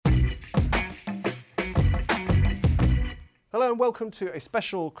Hello and welcome to a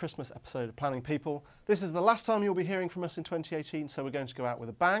special Christmas episode of Planning People. This is the last time you'll be hearing from us in 2018, so we're going to go out with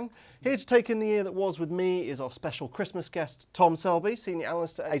a bang. Here to take in the year that was with me is our special Christmas guest, Tom Selby, Senior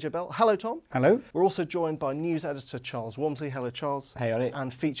Analyst at AJ Bell. Hello, Tom. Hello. We're also joined by News Editor Charles Walmsley. Hello, Charles. Hey, Ollie.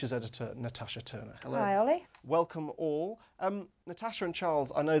 And Features Editor Natasha Turner. Hello. Hi, Ollie. Welcome all. Natasha and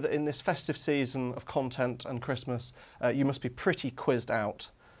Charles, I know that in this festive season of content and Christmas, you must be pretty quizzed out.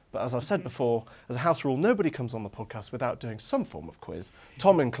 But as I've said before, as a house rule, nobody comes on the podcast without doing some form of quiz,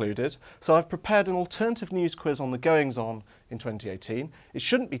 Tom included. So I've prepared an alternative news quiz on the goings-on in 2018. It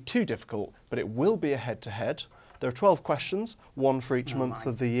shouldn't be too difficult, but it will be a head-to-head. There are 12 questions, one for each month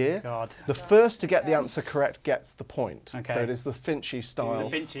of the year. God. The first to get the answer correct gets the point. Okay. So it is the Finchy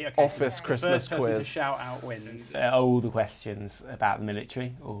style okay. office Christmas First person quiz. to shout out wins. All the questions about the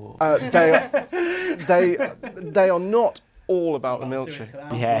military? Or They are not all about the military.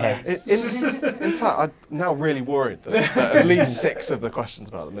 Yeah. In fact, I'm now really worried that at least 6 of the questions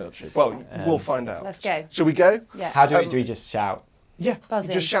about the military. Well, we'll find out. Let's go. Shall we go? Yeah. How do we just shout? Yeah,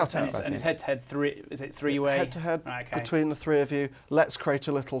 Buzzing. just shout out. And it's head-to-head three. Is it three-way? Head-to-head Right, okay. between the three of you. Let's create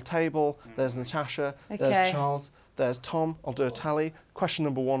a little table. There's Natasha, there's Okay. Charles, there's Tom. I'll do a tally. Question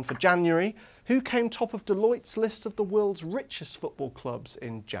number 1 for January. Who came top of Deloitte's list of the world's richest football clubs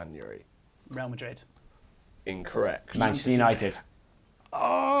in January? Real Madrid. Incorrect. Manchester United.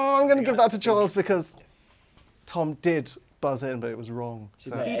 Oh, I'm going to give that to Charles because Tom did buzz in, but it was wrong.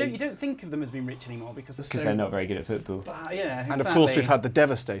 So. So you don't think of them as being rich anymore because They're not very good at football. Yeah, And of course, we've had the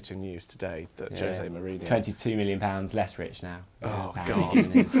devastating news today that Yeah. Jose Mourinho. £22 million less rich now. Oh, Apparently, God.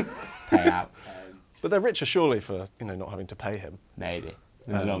 given his payout. But they're richer surely for not having to pay him. Maybe.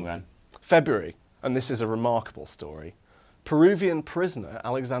 In the long run. February, and this is a remarkable story. Peruvian prisoner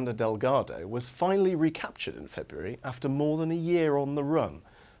Alexander Delgado was finally recaptured in February after more than a year on the run.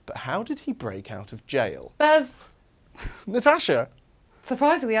 But how did he break out of jail? Buzz. Natasha?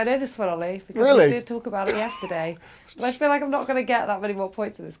 Surprisingly, I know this one, Ollie, because Really? we did talk about it yesterday. But I feel like I'm not going to get that many more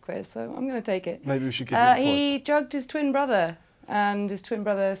points in this quiz, so I'm going to take it. Maybe we should give you a point. He drugged his twin brother, and his twin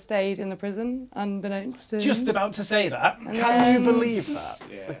brother stayed in the prison, unbeknownst to him. Just about to say that. And Can you then believe that?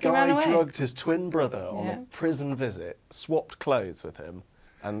 The He ran guy away. drugged his twin brother on Yeah. a prison visit, swapped clothes with him,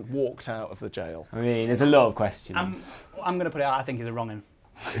 and walked out of the jail. I mean, there's a lot of questions. I'm going to put it out. I think he's a wrong un.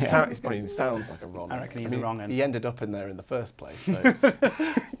 It sounds like a wrong. I reckon he's a wrong un. He ended up in there in the first place. So,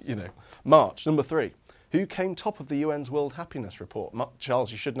 March, number 3. Who came top of the UN's World Happiness Report?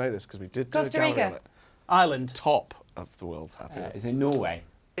 Charles, you should know this because we did do a Costa gallery Rica. on it. Ireland. Top of the world's happiness. Is it Norway?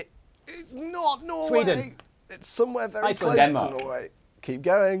 It's not Norway. Sweden. It's somewhere very Iceland. close Denmark. to Norway. Keep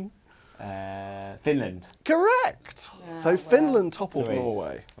going. Finland. Correct. So well. Finland toppled Always-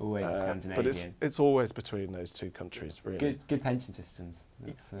 Norway. always But Scandinavian. it's always between those two countries, really. Good pension systems.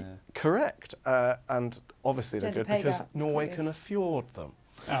 That's, Correct. And obviously they're Gender good pay because gap. Norway Good. can afford them.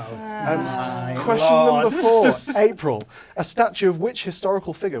 Oh. Ah. Question Lord. number 4, April. A statue of which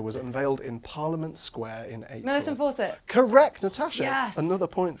historical figure was unveiled in Parliament Square in April? Millicent Fawcett. Correct, Natasha. Yes. Another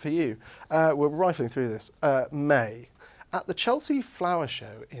point for you. We're rifling through this. May. At the Chelsea Flower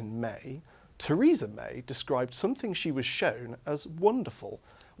Show in May, Theresa May described something she was shown as wonderful.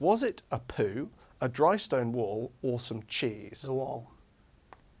 Was it a poo, a dry stone wall, or some cheese? The wall.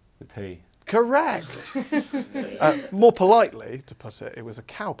 the poo. Correct. More politely, to put it, it was a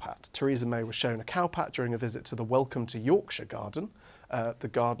cowpat. Theresa May was shown a cowpat during a visit to the Welcome to Yorkshire garden. The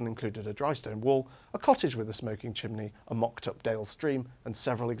garden included a dry stone wall, a cottage with a smoking chimney, a mocked-up Dale stream, and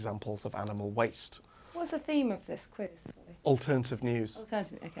several examples of animal waste. What's the theme of this quiz? Sorry. Alternative news.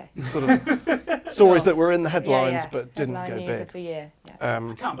 Alternative, okay. Sort of stories that were in the headlines Yeah, yeah. but didn't Headline go news big. of the year. Yeah.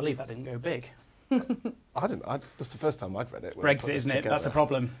 I can't believe that didn't go big. That's the first time I'd read it. when I put Brexit, this isn't it? together. That's the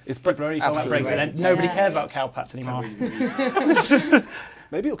problem. It's People are only talking about absolutely Brexit. right. And nobody Yeah. cares about cowpats anymore.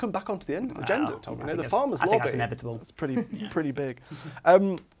 Maybe it'll come back onto the agenda, Tom. You know, the farmers' I lobby. think that's inevitable. It's pretty big.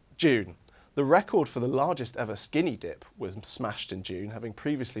 June. The record for the largest ever skinny dip was smashed in June, having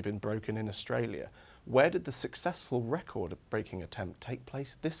previously been broken in Australia. Where did the successful record-breaking attempt take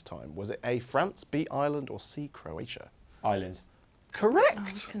place this time? Was it A, France, B, Ireland, or C, Croatia? Ireland. Correct. I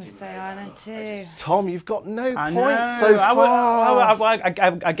was going to say Ireland too. Tom, you've got no I points know. so far.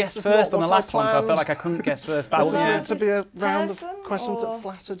 I guessed is first not on the what I last one, so I felt planned. like I couldn't guess first. But I This was is Yeah. meant to be a round of Person questions or- that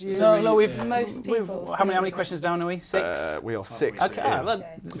flattered you. No, we've Most people how many say questions down are we? 6. We are 6. Okay, in. well,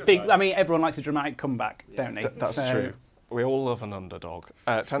 big. I mean, everyone likes a dramatic comeback, don't they? That's So- true. We all love an underdog.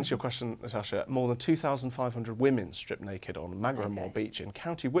 To answer your question, Natasha, more than 2,500 women stripped naked on Magramore Okay. Beach in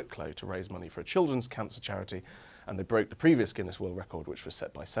County Wicklow to raise money for a children's cancer charity. and they broke the previous Guinness World Record, which was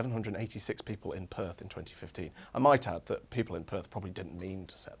set by 786 people in Perth in 2015. I might add that people in Perth probably didn't mean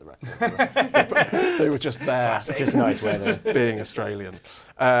to set the record. They were just there. It's just nice weather. Being Australian.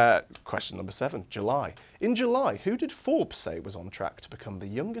 Question number 7, July. In July, who did Forbes say was on track to become the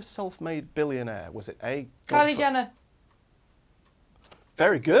youngest self-made billionaire? Was it A? Kylie Jenner.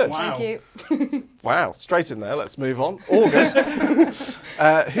 Very good. Wow. Thank you. Wow, straight in there. Let's move on. August. Who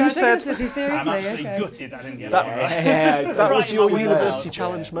said Too I'm seriously. actually Okay. gutted I didn't get That- that right. that Right was in your my university wheelhouse,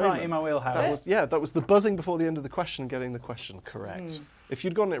 challenge Right moment? in my wheelhouse. That was the buzzing before the end of the question, getting the question correct. If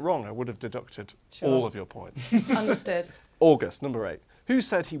you'd gotten it wrong, I would have deducted Sure. all of your points. Understood. August, number 8. Who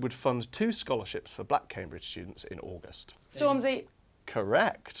said he would fund 2 scholarships for black Cambridge students in August? Stormzy.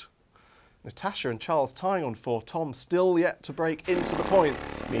 Correct. Natasha and Charles tying on 4. Tom still yet to break into the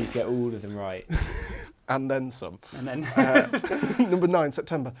points. Needs to get all of them right. And then some. And then Number 9,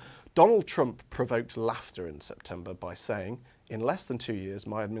 September. Donald Trump provoked laughter in September by saying, "In less than 2 years,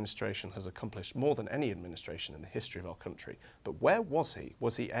 my administration has accomplished more than any administration in the history of our country." But where was he?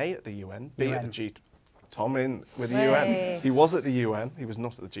 Was he A, at the UN, B, at the G... Tom in with the Hey. UN. He was at the UN. He was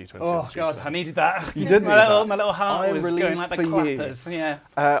not at the G20. oh or God, G7. I needed that. You did my need little, that. My little heart I'm was relieved going like the for you. clappers. Yeah.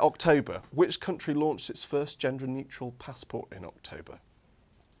 October. Which country launched its first gender-neutral passport in October?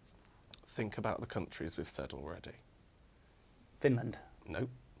 Think about the countries we've said already. Finland. Nope.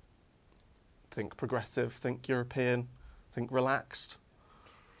 Think progressive, think European, think relaxed.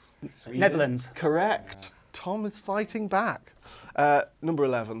 Netherlands. Correct. Tom is fighting back. Number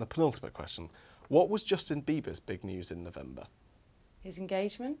 11, the penultimate question. What was Justin Bieber's big news in November? His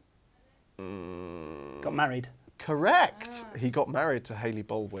engagement. Got married. Correct. He got married to Hailey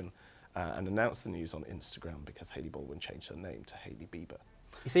Baldwin and announced the news on Instagram because Hailey Baldwin changed her name to Hailey Bieber.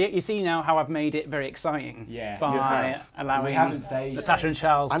 You see now how I've made it very exciting Yeah. You by have. allowing We haven't saved Natasha and this.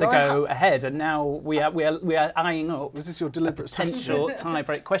 Charles And to I go ahead, and now we are eyeing up Was this your deliberate potential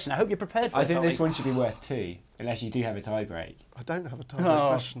tie-break question. I hope you're prepared for I this. think this Ollie. one should be worth 2, unless you do have a tie break. I don't have a time Oh,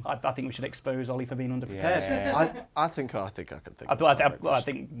 question. I think we should expose Ollie for being underprepared. Yeah. I think I can think. I, of a I, time-break I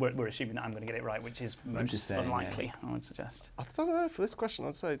question. think we're assuming that I'm going to get it right, which is most just saying, unlikely, I would suggest. I don't know, for this question,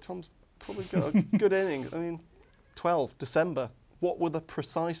 I'd say Tom's probably got a good inning. I mean, 12, December. What were the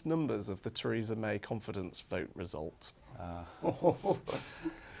precise numbers of the Theresa May confidence vote result?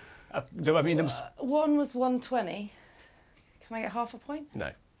 Do I mean them? One was 120. Can I get half a point?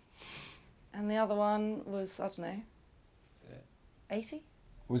 No. And the other one was, I don't know, 80?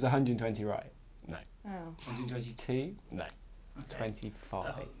 Was the 120 right? No. Oh. 122? No.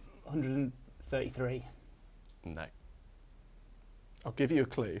 25. 133. No. I'll give you a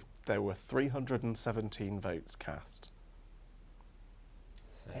clue. There were 317 votes cast.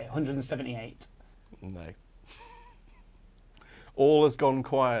 Okay, 178. No. All has gone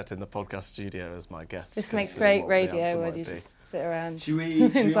quiet in the podcast studio as my guests. This makes consider great what the radio answer when might you be. just sit around Should we,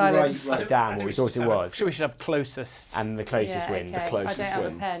 in silence. write down what we thought it was? Sure, we should have closest. And the closest Yeah, wins. okay. closest I don't have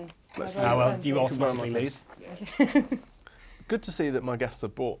wins. a pen. Let's I do don't Oh, well, have a you pen. automatically lose. Good to see that my guests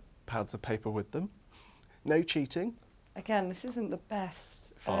have brought pads of paper with them. No cheating. Again, this isn't the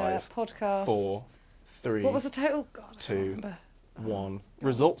best 5, podcast. 4, 3, What was the total? God, I 2. can't remember. 1.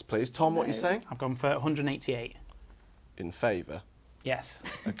 Results, please. Tom, what are you saying? I've gone for 188. In favour. Yes.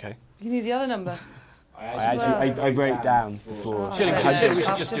 Okay. You need the other number. I wrote down before. Oh, Surely okay. we should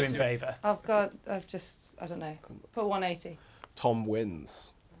I've just do in favour. I don't know. Put 180. Tom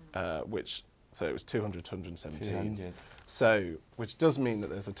wins, so it was 200 to 117. 200. So, which does mean that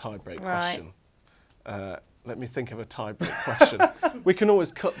there's a tie-break Right. question. Let me think of a tie-break question. We can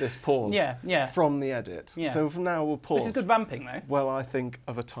always cut this pause Yeah. from the edit. Yeah. So from now we'll pause. This is good vamping, though. Well, I think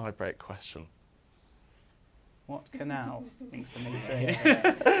of a tie-break question. What canal links the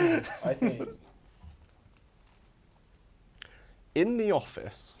Mediterranean? I think. In the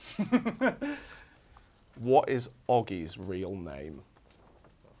office, what is Oggie's real name?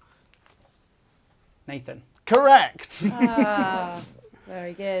 Nathan. Correct! Ah,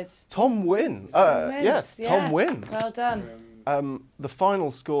 very good. Tom wins. Tom wins, Yes, Tom wins. Well done. The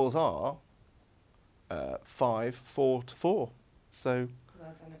final scores are 5-4. So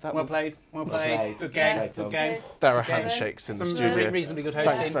that Well was... played. Well played. played. Good game. Well Good played, game. There are Okay. handshakes in the Some studio. reasonably good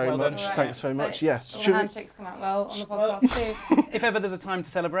hosting. Thanks very Well done. much. Right. Thanks very much. Right. Yes. All the Should we... handshakes come out well on the podcast too. If ever there's a time to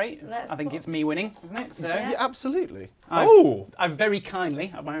celebrate, Let's I think put- it's me winning, isn't it? So Yeah. Yeah, absolutely. I've- I've very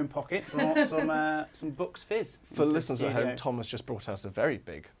kindly, out of my own pocket, brought some Bucks Fizz. For into the listeners at studio. home, Tom has just brought out a very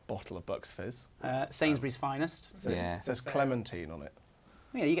big bottle of Bucks Fizz. Sainsbury's finest. Yeah. It says Clementine on it.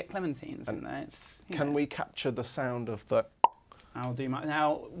 Yeah, you get clementines in And there. It's, you Can know. we capture the sound of the I'll do my...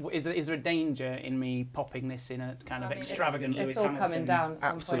 Now, is there a danger in me popping this in a kind of extravagant Lewis Hamilton? It's all coming down at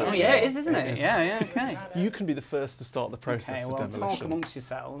some Absolutely. point. Oh, yeah, it is, isn't it? It is. Yeah, okay. You can be the first to start the process Okay, of well, demolition. talk amongst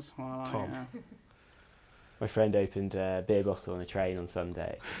yourselves. While Tom. My friend opened a beer bottle on a train on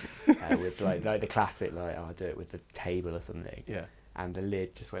Sunday with like the classic, like, I'll do it with the table or something. Yeah. And the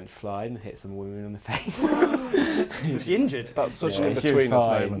lid just went flying and hit some woman on the face. Was she injured? That's such an She was in-between-us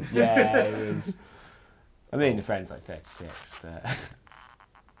fine. moment. Yeah, it was. I mean, the friend's like 36, but.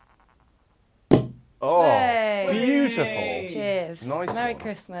 Oh, Hey. beautiful. Cheers. Nice Merry one.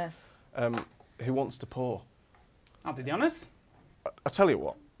 Christmas. Who wants to pour? I'll do the honours. I'll tell you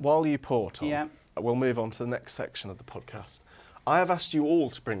what, while you pour, Tom, Yeah. we'll move on to the next section of the podcast. I have asked you all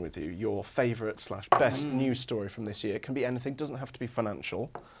to bring with you your favourite / best news story from this year. It can be anything, doesn't have to be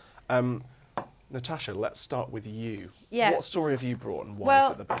financial. Natasha, let's start with you. Yes. What story have you brought and why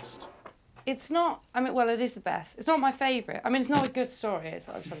is it the best? It's not, it is the best. It's not my favourite. I mean, it's not a good story, is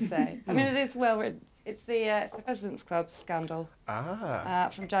what I'm trying to say. I mean, it is well written. It's the President's Club scandal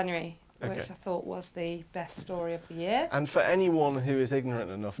from January, which I thought was the best story of the year. And for anyone who is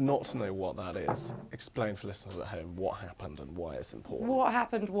ignorant enough not to know what that is, explain for listeners at home what happened and why it's important. What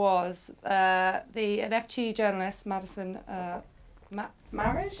happened was an FT journalist, Madison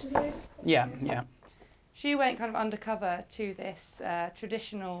Marriage, is this? Yeah. She went kind of undercover to this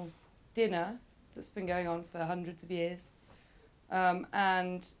traditional dinner that's been going on for hundreds of years.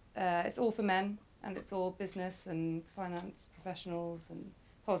 And it's all for men, and it's all business and finance professionals and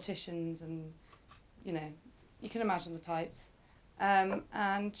politicians and, you know, you can imagine the types.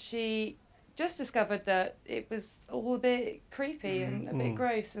 And she just discovered that it was all a bit creepy and a bit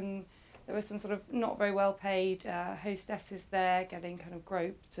gross, and there were some sort of not very well paid hostesses there getting kind of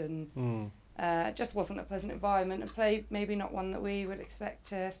groped, and it just wasn't a pleasant environment, and maybe not one that we would expect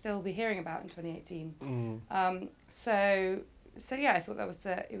to still be hearing about in 2018. So yeah, I thought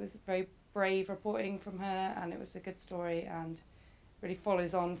it was very brave reporting from her, and it was a good story, and really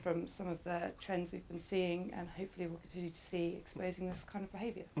follows on from some of the trends we've been seeing, and hopefully we'll continue to see exposing this kind of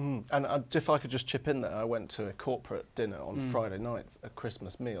behaviour. And if I could just chip in there, I went to a corporate dinner on Friday night, a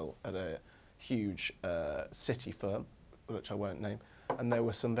Christmas meal at a huge city firm, which I won't name, and there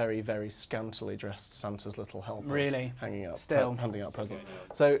were some very, very scantily dressed Santa's little helpers hanging out, handing out presents.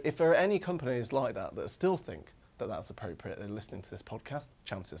 So if there are any companies like that that still think that that's appropriate, they're listening to this podcast,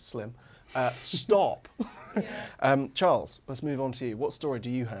 chances slim, stop. Charles, let's move on to you. What story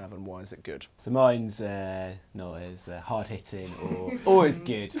do you have and why is it good? So mine's not as hard-hitting or as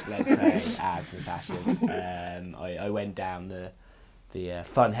good, let's say, as Natasha's. I went down the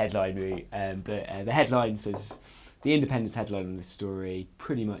fun headline route, but the headline says, the Independent's headline on this story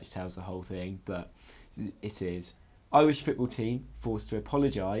pretty much tells the whole thing, but it is, Irish football team forced to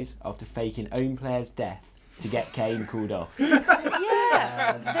apologise after faking own player's death to get Kane called off.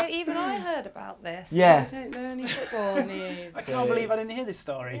 Yeah, so even I heard about this. Yeah. I don't know any football news. I can't believe I didn't hear this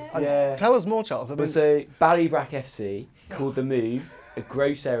story. Yeah. Tell us more, Charles. But so Ballybrack FC called the move a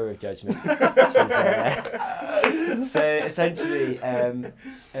gross error of judgment. So essentially, I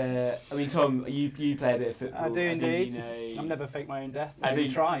mean, Tom, you play a bit of football. I do indeed. You know, I've never faked my own death. I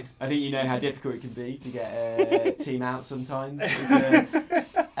think- tried. I think you know how difficult it can be to get a team out sometimes.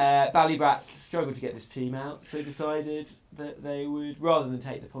 Ballybrack struggled to get this team out, so decided that they would, rather than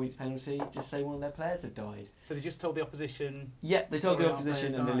take the points penalty, just say one of their players had died. So they just told the opposition. Yeah, they told Sorry, the our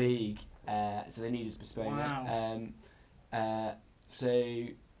opposition players and the died. league, so they needed to postpone it. So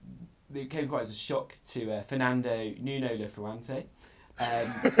it came quite as a shock to Fernando Nuno Lafuente,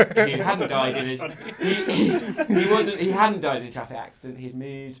 who hadn't died he hadn't died in a traffic accident. He'd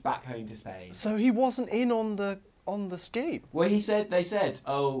moved back home to Spain. So he wasn't in on the scheme. Well, they said,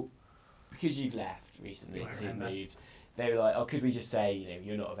 oh, because you've left recently, because he'd moved, they were like, oh, could we just say, you know,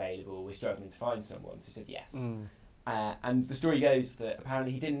 you're not available, we're struggling to find someone. So he said yes. And the story goes that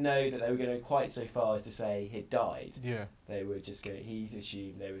apparently he didn't know that they were going to go quite so far as to say he'd died. Yeah. They were just going, he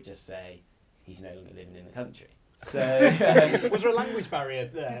assumed they would just say he's no longer living in the country. So Was there a language barrier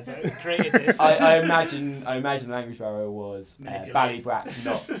there that created this? I imagine the language barrier was Manipulated. Ballybrack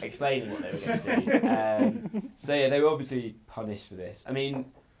not explaining what they were going to do. So yeah, they were obviously punished for this. I mean,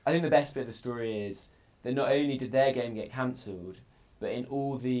 I think the best bit of the story is that not only did their game get cancelled, but in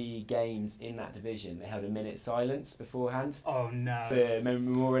all the games in that division, they held a minute's silence beforehand Oh no. to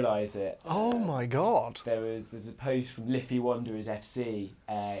memorialise it. Oh my God. There's a post from Liffey Wanderers FC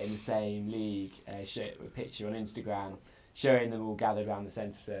in the same league, a picture on Instagram showing them all gathered around the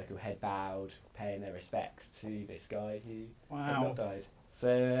centre circle, head bowed, paying their respects to this guy who had not died.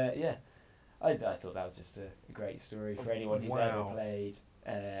 So yeah, I thought that was just a great story for anyone who's ever played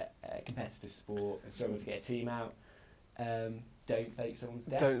a competitive sport and struggled to get a team out. don't fake someone's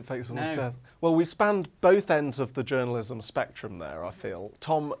death. Don't fake someone's No. death. Well, we spanned both ends of the journalism spectrum there, I feel.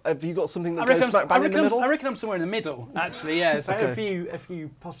 Tom, have you got something that goes smack bang in the middle? I reckon I'm somewhere in the middle, actually, yeah. So I had Okay. a few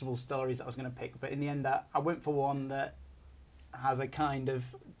possible stories that I was going to pick, but in the end I went for one that has a kind of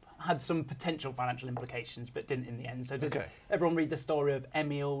had some potential financial implications, but didn't in the end. So did everyone read the story of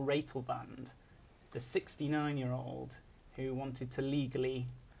Emil Ratelband, the 69-year-old who wanted to legally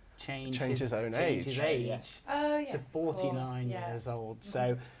change his age Yes. Oh, yes, to of 49 course, yeah. years old.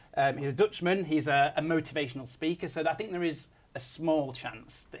 So he's a Dutchman. He's a motivational speaker. So I think there is a small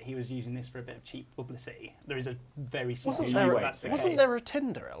chance that he was using this for a bit of cheap publicity. There is a very small chance that's the case. Wasn't there a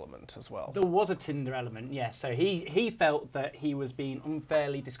Tinder element as well? There was a Tinder element, yes. So he felt that he was being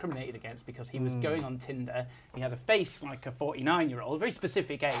unfairly discriminated against because he was going on Tinder. He has a face like a 49-year-old, very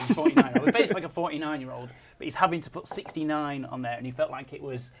specific age, 49-year-old, a face like a 49-year-old, but he's having to put 69 on there, and he felt like it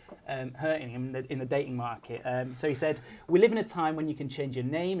was hurting him in the dating market. So he said, "We live in a time when you can change your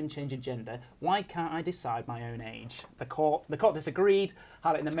name and change your gender. Why can't I decide my own age?" The court disagreed,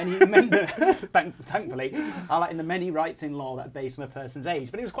 highlighting the many, thankfully, highlighting the many rights in law that are based on a person's age.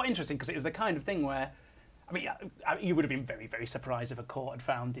 But it was quite interesting because it was the kind of thing where, I mean, you would have been very, very surprised if a court had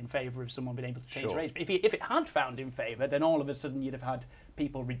found in favour of someone being able to change their age. But if it had found in favour, then all of a sudden you'd have had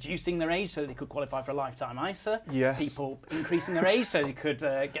people reducing their age so they could qualify for a lifetime ISA. Yes. People increasing their age so they could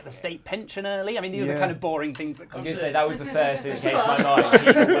get the state pension early. I mean, these are the kind of boring things that I'm come going to to say that was the first thing that came to my mind.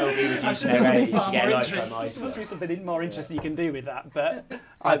 People will be reducing their age to get a lifetime ISA. There must be something more interesting you can do with that. But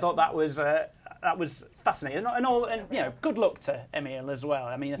I thought that was fascinating, and you know, good luck to Emil as well.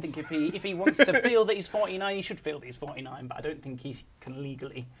 I mean, I think if he wants to feel that he's 49, he should feel that he's 49. But I don't think he can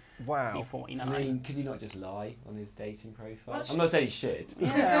legally be 49. I mean, could he not just lie on his dating profile? I'm not saying he should.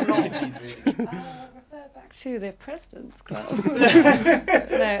 Yeah, I'm not. Refer back to the President's Club.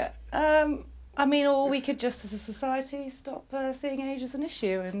 No, I mean, or we could just, as a society, stop seeing age as an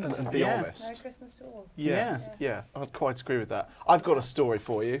issue and be Merry honest. Christmas to all. Yeah, I'd quite agree with that. I've got a story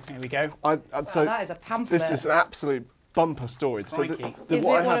for you. Here we go. So that is a pamphlet. this is an absolute bumper story. So Crikey. Is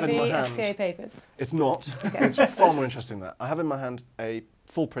what it I one have of in the my hand, FCA papers? it's not. It's far more interesting than that. I have in my hand a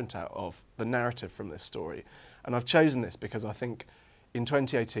full printout of the narrative from this story, and I've chosen this because I think in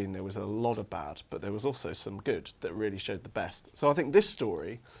 2018 there was a lot of bad, but there was also some good that really showed the best. So I think this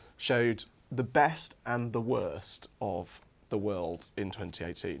story showed the best and the worst of the world in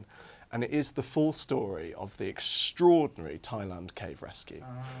 2018. And it is the full story of the extraordinary Thailand cave rescue.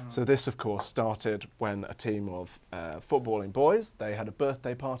 So this, of course, started when a team of footballing boys, they had a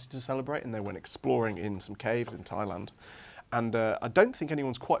birthday party to celebrate and they went exploring in some caves in Thailand. And I don't think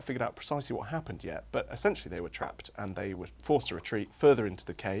anyone's quite figured out precisely what happened yet, but essentially they were trapped and they were forced to retreat further into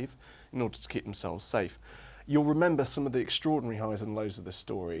the cave in order to keep themselves safe. You'll remember some of the extraordinary highs and lows of this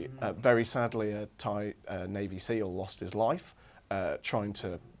story. Very sadly, a Thai Navy SEAL lost his life trying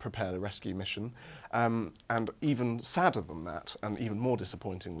to prepare the rescue mission. And even sadder than that, and even more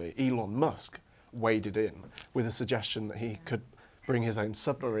disappointingly, Elon Musk waded in with a suggestion that he could bring his own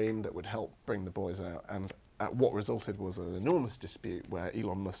submarine that would help bring the boys out. And what resulted was an enormous dispute where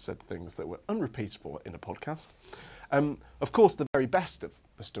Elon Musk said things that were unrepeatable in a podcast. Of course, the very best of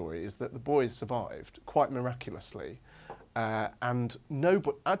the story is that the boys survived quite miraculously, and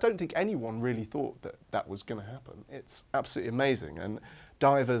I don't think anyone really thought that that was going to happen. It's absolutely amazing, and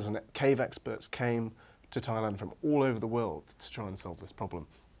divers and cave experts came to Thailand from all over the world to try and solve this problem.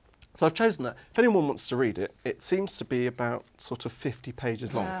 So I've chosen that. If anyone wants to read it, it seems to be about sort of 50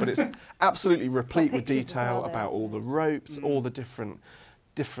 pages long, but it's absolutely replete with detail about all the ropes, all the different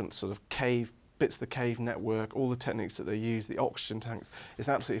sort of cave bits of the cave network, all the techniques that they use, the oxygen tanks. It's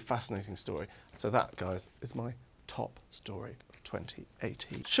an absolutely fascinating story. So that, guys, is my top story of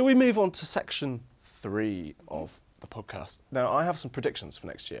 2018. Shall we move on to section 3 of the podcast? Now, I have some predictions for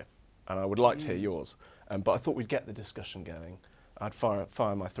next year, and I would like to hear yours, but I thought we'd get the discussion going. I'd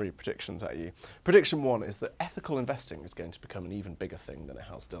fire my 3 predictions at you. Prediction 1 is that ethical investing is going to become an even bigger thing than it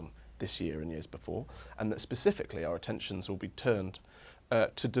has done this year and years before, and that specifically our attentions will be turned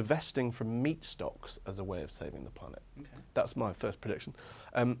to divesting from meat stocks as a way of saving the planet. Okay. That's my first prediction.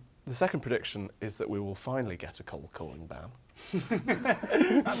 The second prediction is that we will finally get a cold calling ban.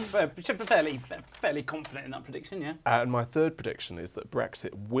 That's fairly confident in that prediction, yeah. And my third prediction is that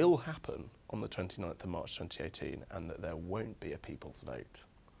Brexit will happen on the 29th of March 2018 and that there won't be a people's vote.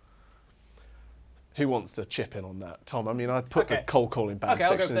 Who wants to chip in on that? Tom, I mean, I put the cold calling ban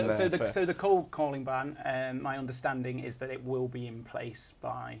prediction in there. So the cold calling ban, my understanding is that it will be in place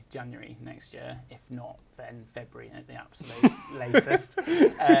by January next year. If not, then February at the absolute latest.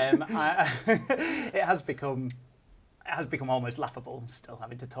 It has become has become almost laughable still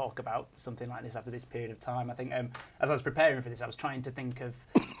having to talk about something like this after this period of time. I think as I was preparing for this, I was trying to think of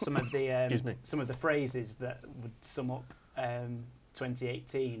some of the phrases that would sum up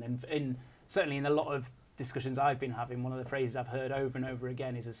 2018, and certainly in a lot of discussions I've been having, one of the phrases I've heard over and over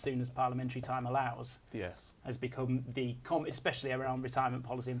again is "as soon as parliamentary time allows." Yes, has become especially around retirement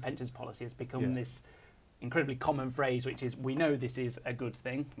policy and pensions policy, has become this incredibly common phrase, which is, we know this is a good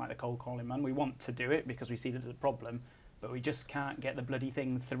thing, like the cold calling man. We want to do it because we see it as a problem, but we just can't get the bloody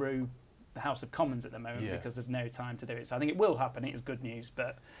thing through the House of Commons at the moment because there's no time to do it. So I think it will happen. It is good news,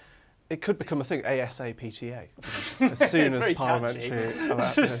 but it could become a thing. ASAPTA. As soon as parliamentary,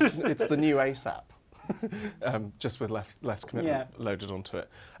 it's the new ASAP. Just with less commitment loaded onto it.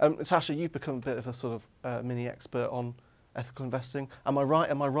 Natasha, you've become a bit of a sort of mini expert on ethical investing. Am I right?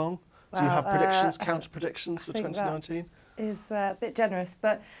 Am I wrong? Do you have predictions, counter predictions for 2019? Is a bit generous,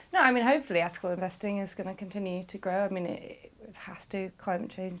 but no, I mean, hopefully ethical investing is going to continue to grow. I mean, it has to. Climate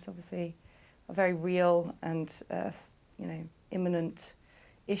change is obviously a very real and imminent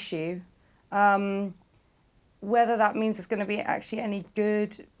issue. Whether that means there's going to be actually any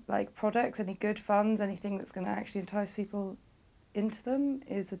good products, any good funds, anything that's going to actually entice people into them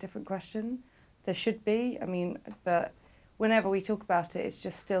is a different question. There should be, but whenever we talk about it, it's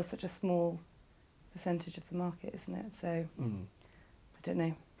just still such a small percentage of the market, isn't it? So I don't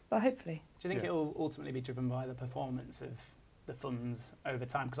know, but hopefully. Do you think it will ultimately be driven by the performance of the funds over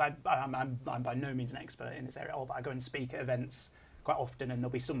time? Because I'm by no means an expert in this area, but I go and speak at events quite often, and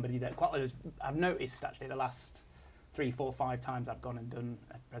there'll be somebody that I've noticed actually the last 3, 4, 5 times I've gone and done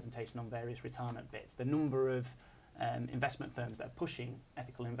a presentation on various retirement bits, the number of investment firms that are pushing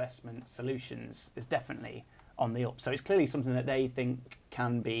ethical investment solutions is definitely on the up. So it's clearly something that they think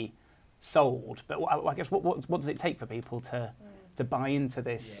can be sold. But I guess what does it take for people to buy into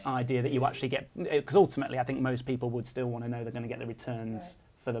this idea that you actually get? Because ultimately, I think most people would still want to know they're going to get the returns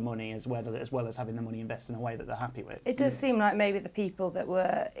for the money as well as having the money invested in a way that they're happy with. It does seem like maybe the people that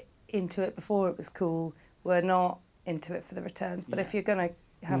were into it before it was cool were not into it for the returns. But if you're going to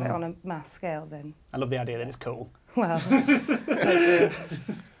have it on a mass scale, then I love the idea that it's cool. Well,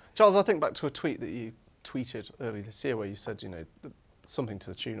 Charles, I think back to a tweet that you tweeted early this year where you said, something to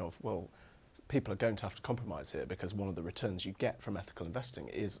the tune of, well, people are going to have to compromise here because one of the returns you get from ethical investing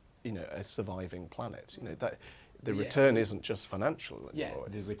is, a surviving planet. That the return isn't just financial anymore.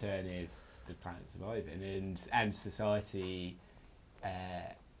 The return is the planet surviving and society.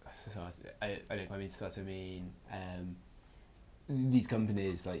 I mean these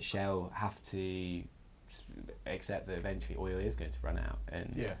companies like Shell have to accept that eventually oil is going to run out,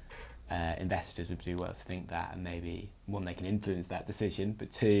 and investors would do well to think that, and maybe one, they can influence that decision,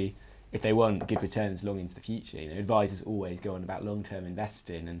 but two, if they want good returns long into the future, advisors always go on about long-term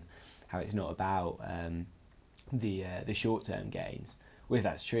investing and how it's not about the short-term gains. Well, if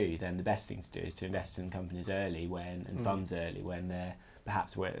that's true, then the best thing to do is to invest in companies early and funds early when they're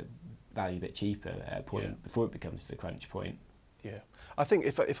perhaps value a bit cheaper at a point before it becomes the crunch point. Yeah, I think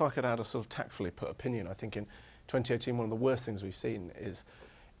if I could add a sort of tactfully put opinion, I think in 2018 one of the worst things we've seen is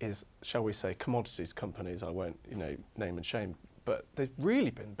shall we say commodities companies. I won't name and shame, but they've really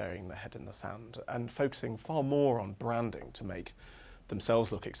been burying their head in the sand and focusing far more on branding to make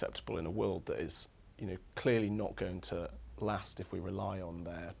themselves look acceptable in a world that is clearly not going to last if we rely on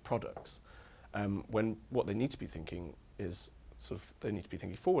their products. When what they need to be thinking is they need to be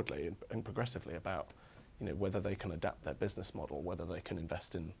thinking forwardly and progressively about whether they can adapt their business model, whether they can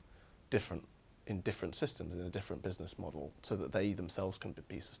invest in different systems, in a different business model, so that they themselves can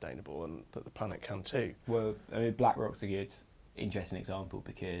be sustainable and that the planet can too. Well, I mean, BlackRock's a good, interesting example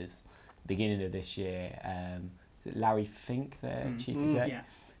because beginning of this year, is it Larry Fink, their chief exec? Yeah.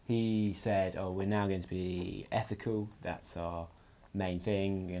 He said, we're now going to be ethical. That's our main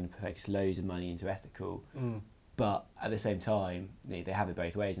thing. We're going to focus loads of money into ethical. But at the same time, they have it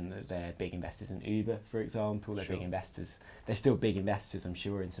both ways, and they're big investors in Uber, for example. They're big investors. They're still big investors, I'm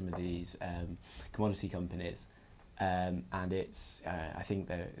sure, in some of these commodity companies. And it's, I think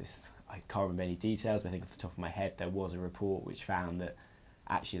I can't remember any details, but I think off the top of my head, there was a report which found that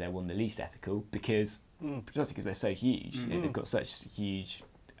actually they're one of the least ethical because they're so huge. They've got such huge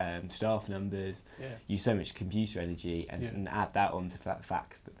staff numbers, use so much computer energy, and add that on to the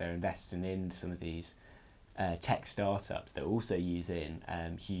fact that they're investing in some of these tech startups that are also using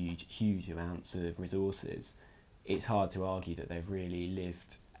huge amounts of resources. It's hard to argue that they've really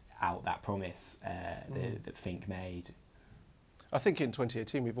lived out that promise that Fink made. I think in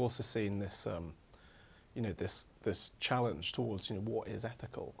 2018 we've also seen this, this challenge towards what is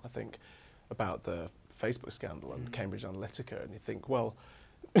ethical. I think about the Facebook scandal and Cambridge Analytica, and you think, well,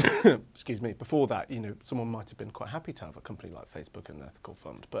 excuse me, before that, someone might have been quite happy to have a company like Facebook and an ethical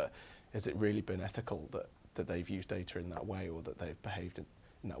fund, but has it really been ethical that they've used data in that way, or that they've behaved in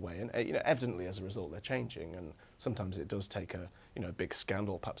that way? And evidently as a result they're changing, and sometimes it does take a big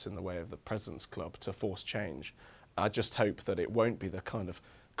scandal perhaps in the way of the President's Club to force change. I just hope that it won't be the kind of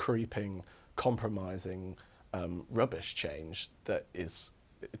creeping, compromising rubbish change that is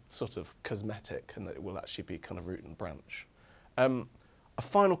sort of cosmetic, and that it will actually be kind of root and branch. A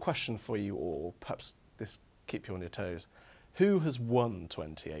final question for you all, perhaps this keep you on your toes. Who has won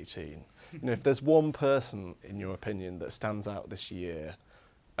 2018? If there's one person, in your opinion, that stands out this year,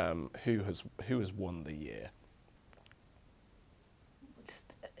 who has won the year?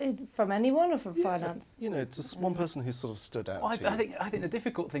 Just from anyone or from finance? Just one person who sort of stood out. Well, to you. I think the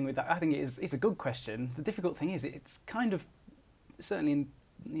difficult thing with that, I think it's a good question. The difficult thing is it's kind of certainly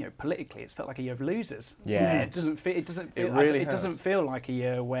politically, it's felt like a year of losers. Yeah. It doesn't feel. It doesn't feel. It really it doesn't has. feel like a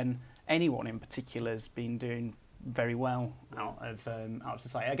year when anyone in particular has been doing very well out of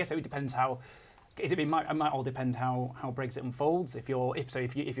society. I guess it would depend how. It might all depend how Brexit unfolds. If you're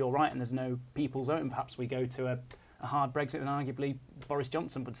right and there's no people's vote, and perhaps we go to a hard Brexit, then arguably Boris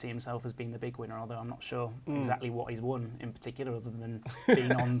Johnson would see himself as being the big winner. Although I'm not sure exactly what he's won in particular, other than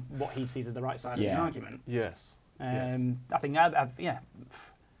being on what he sees as the right side of the argument. Yes. I think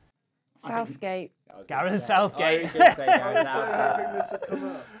Southgate. Gareth Southgate.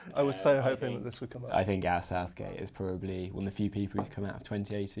 I was so hoping that this would come up. I think Gareth Southgate is probably one of the few people who's come out of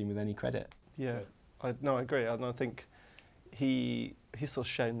 2018 with any credit. Yeah, I agree. And I think he's sort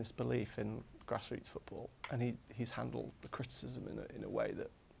of shown this belief in grassroots football, and he's handled the criticism in a way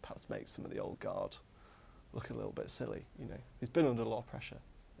that perhaps makes some of the old guard look a little bit silly. He's been under a lot of pressure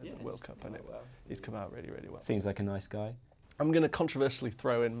at the World Cup, and he's come out really, really well. Seems like a nice guy. I'm going to controversially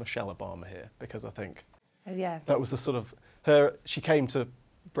throw in Michelle Obama here, because I think that was the sort of her. She came to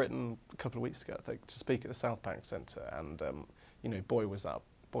Britain a couple of weeks ago, I think, to speak at the South Bank Centre, and boy was that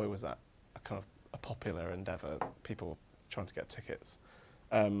a kind of a popular endeavour. People were trying to get tickets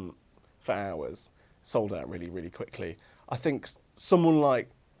for hours, sold out really, really quickly. I think someone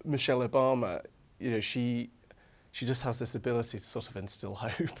like Michelle Obama, she just has this ability to sort of instill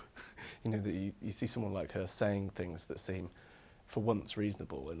hope. That you see someone like her saying things that seem, for once,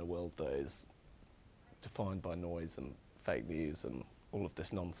 reasonable in a world that is defined by noise and fake news and all of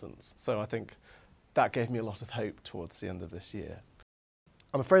this nonsense. So I think that gave me a lot of hope towards the end of this year.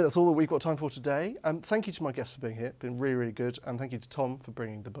 I'm afraid that's all that we've got time for today. Thank you to my guests for being here. It's been really, really good. And thank you to Tom for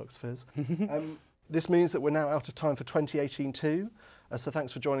bringing the books fizz. This means that we're now out of time for 2018 too. So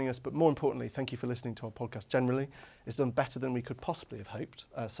thanks for joining us. But more importantly, thank you for listening to our podcast generally. It's done better than we could possibly have hoped.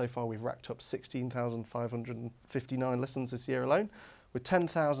 So far, we've racked up 16,559 listens this year alone, with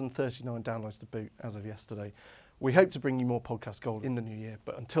 10,039 downloads to boot as of yesterday. We hope to bring you more podcast gold in the new year.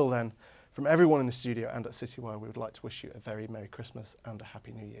 But until then, from everyone in the studio and at Citywire, we would like to wish you a very Merry Christmas and a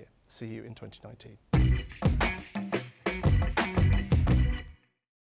Happy New Year. See you in 2019.